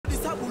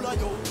of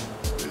you.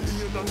 The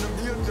lane and the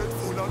main get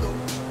full of them.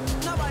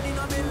 Nobody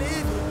no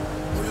believe you.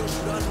 Who you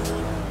should have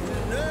known. You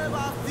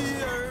never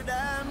fear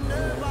them.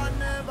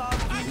 Never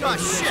fear. Oh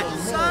shit,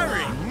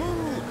 sorry.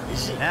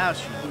 Now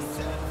she.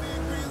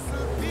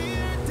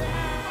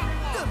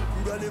 Them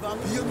coulda never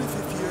fear me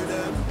fi fear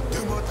them.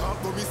 Them a talk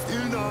but me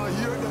still not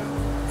hear them.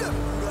 Them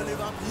coulda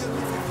never fear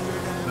me fi fear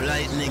them.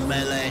 Lightning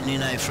by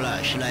lightning I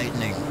flash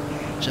lightning.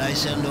 So I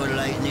send out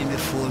lightning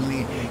before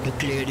me to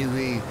clear the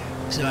way.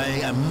 So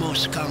I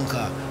must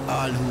conquer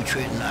all who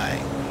threaten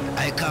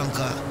I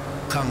conquer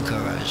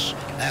conquerors.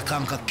 I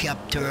conquer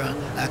captor,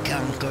 I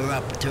conquer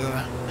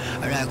raptor.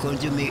 And I'm going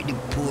to make the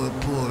poor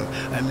poor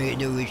and make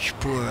the rich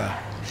poorer.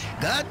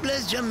 God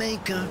bless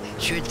Jamaica,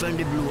 straight from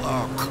the Blue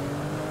Ark.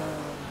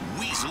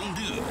 Weasel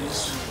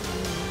News.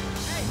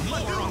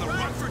 More on the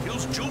Rockford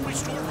Hills jewelry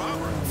store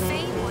robber.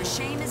 Fame or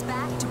shame is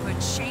back to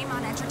put shame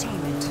on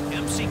entertainment.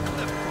 MC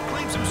Cliff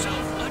claims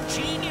himself a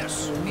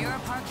genius. Mirror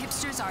Park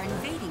hipsters are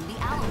invading the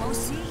Alamo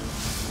Sea.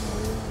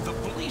 The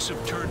police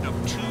have turned up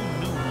 2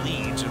 new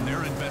leads in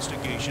their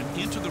investigation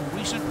into the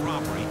recent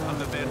robbery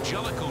of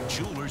Evangelico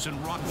Jewelers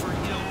in Rockford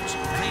Hills.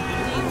 They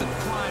believe the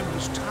crime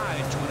was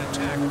tied to an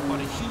attack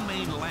on a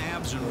Humane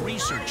Labs and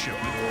research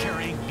shipment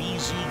carrying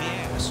BZ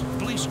gas.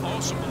 Police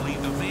also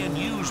believe the van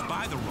used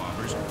by the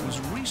robbers was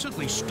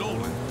recently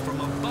stolen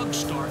from a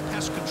Bugstar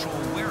pest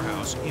control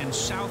warehouse in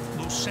South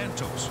Los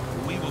Santos.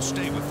 We will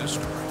stay with this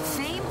story.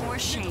 Fame or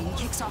shame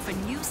kicks off a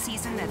new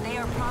season that they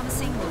are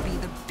promising will be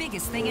the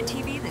biggest thing in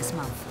TV this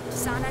month.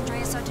 San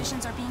Andreas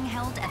auditions are being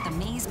held at the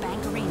Maze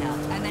Bank Arena,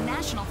 and the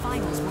national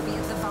finals will be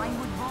at the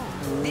Vinewood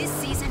Bowl. This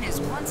season is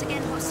once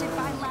again hosted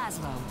by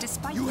Laszlo,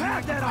 despite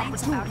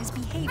complaints about his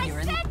behavior.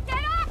 I said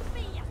get off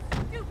me, you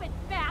stupid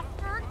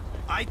bastard!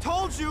 I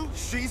told you,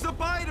 she's a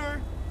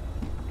biter.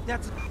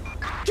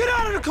 Get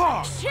out of the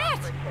car! Shit!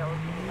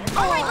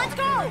 All right, let's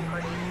go!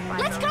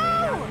 Let's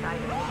go!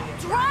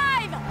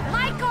 Drive,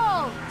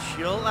 Michael!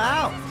 Chill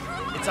out.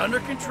 It's under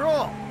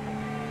control.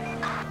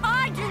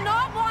 I do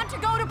not want to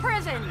go to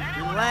prison.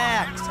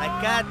 Relax, I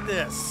got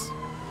this.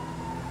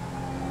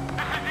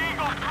 This is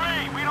Eagle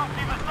 3. We don't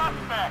see the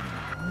suspect.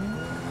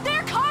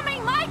 They're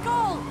coming,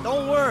 Michael!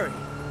 Don't worry.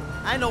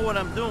 I know what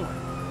I'm doing.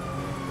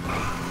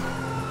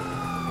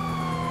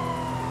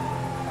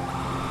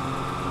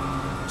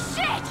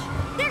 Shit!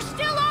 They're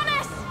still on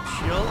us!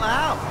 Chill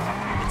out.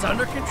 It's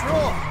under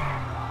control.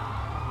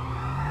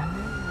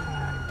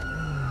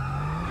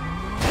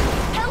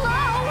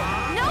 Hello?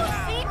 No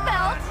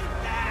seatbelt?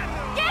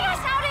 Get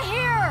us out of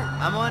here!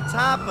 I'm on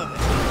top of it.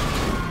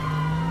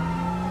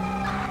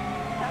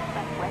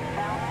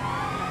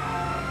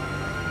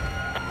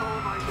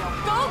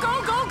 Go,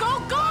 go, go, go,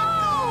 go!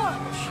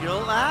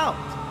 Chill out.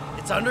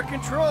 It's under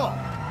control.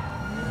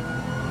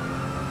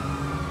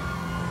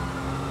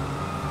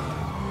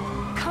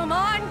 Come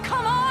on,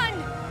 come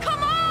on,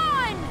 come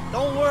on!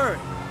 Don't worry.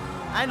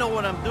 I know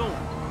what I'm doing.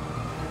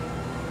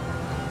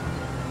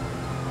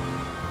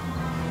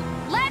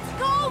 Let's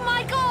go,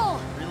 Michael!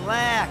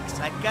 Relax,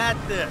 I got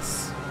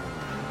this.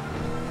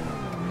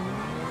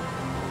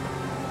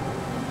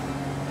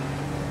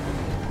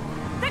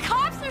 The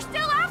cops are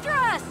still after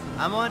us!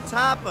 I'm on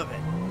top of it.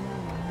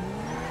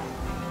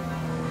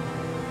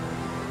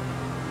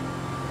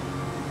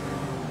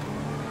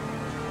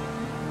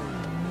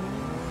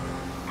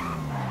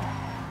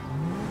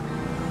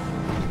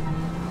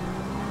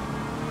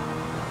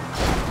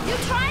 You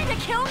trying to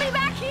kill me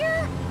back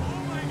here?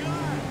 Oh my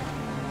God!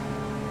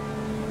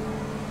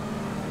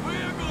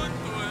 We're going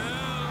to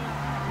hell.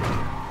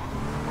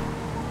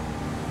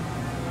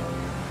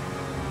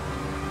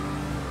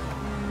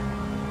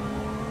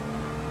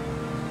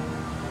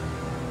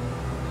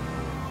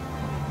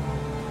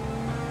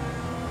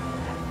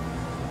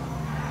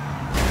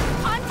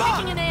 I'm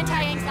taking an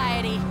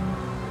anti-anxiety.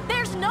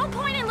 There's no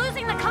point in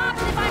losing the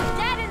cops if I'm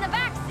dead in the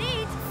back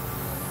seat.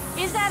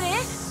 Is that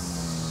it?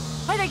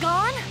 Are they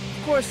gone?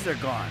 Of course they're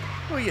gone.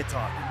 Who are you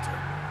talking to?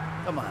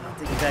 Come on, I'll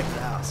take you back to the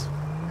house.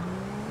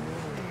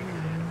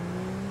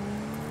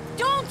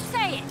 Don't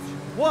say it!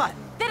 What?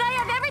 That I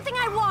have everything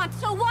I want,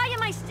 so why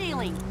am I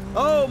stealing?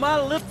 Oh, my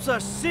lips are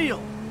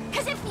sealed.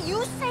 Because if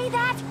you say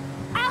that,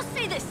 I'll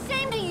say the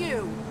same to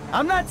you.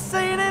 I'm not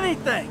saying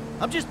anything.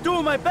 I'm just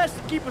doing my best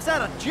to keep us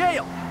out of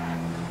jail.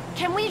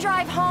 Can we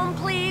drive home,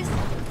 please?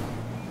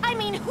 I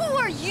mean, who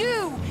are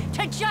you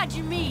to judge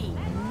me?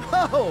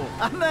 Oh,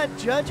 I'm not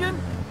judging?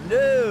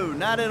 No,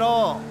 not at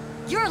all.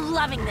 You're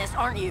loving this,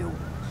 aren't you?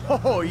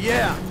 Oh,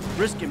 yeah.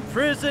 Risking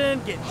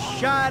prison, getting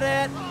shot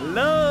at,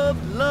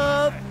 love,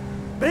 love,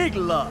 big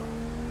love.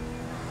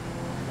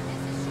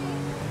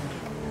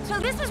 So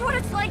this is what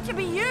it's like to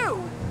be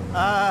you.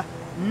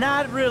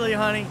 Not really,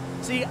 honey.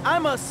 See,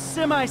 I'm a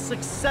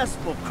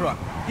semi-successful crook.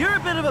 You're a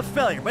bit of a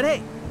failure, but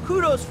hey,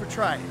 kudos for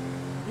trying.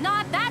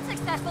 Not that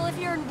successful if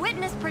you're in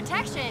witness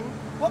protection.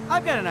 Well,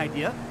 I've got an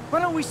idea. Why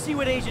don't we see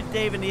what Agent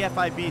Dave and the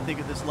FIB think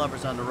of this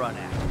Lovers on the Run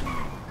act?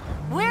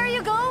 Where are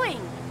you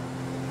going?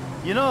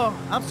 You know,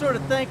 I'm sort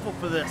of thankful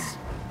for this.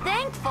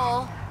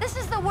 Thankful? This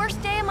is the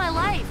worst day of my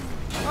life.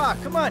 Ah,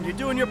 come on, you're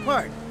doing your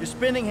part. Your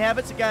spending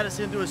habits have got us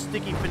into a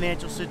sticky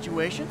financial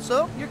situation,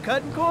 so you're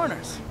cutting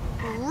corners.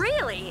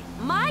 Really?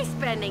 My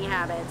spending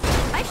habits?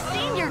 I've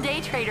seen your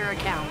day trader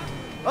account.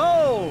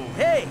 Oh,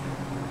 hey,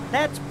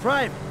 that's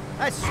private.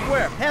 I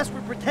swear,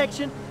 password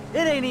protection, it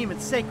ain't even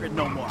sacred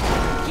no more.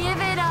 Give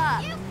it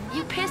up.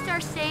 You pissed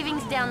our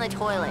savings down the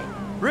toilet.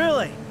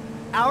 Really?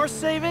 Our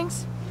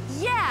savings?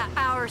 Yeah,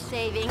 our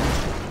savings.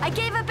 I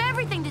gave up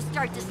everything to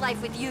start this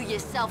life with you, you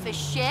selfish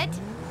shit.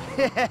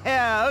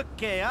 Yeah,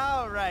 okay,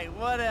 all right,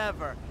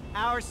 whatever.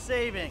 Our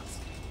savings.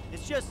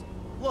 It's just,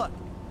 look,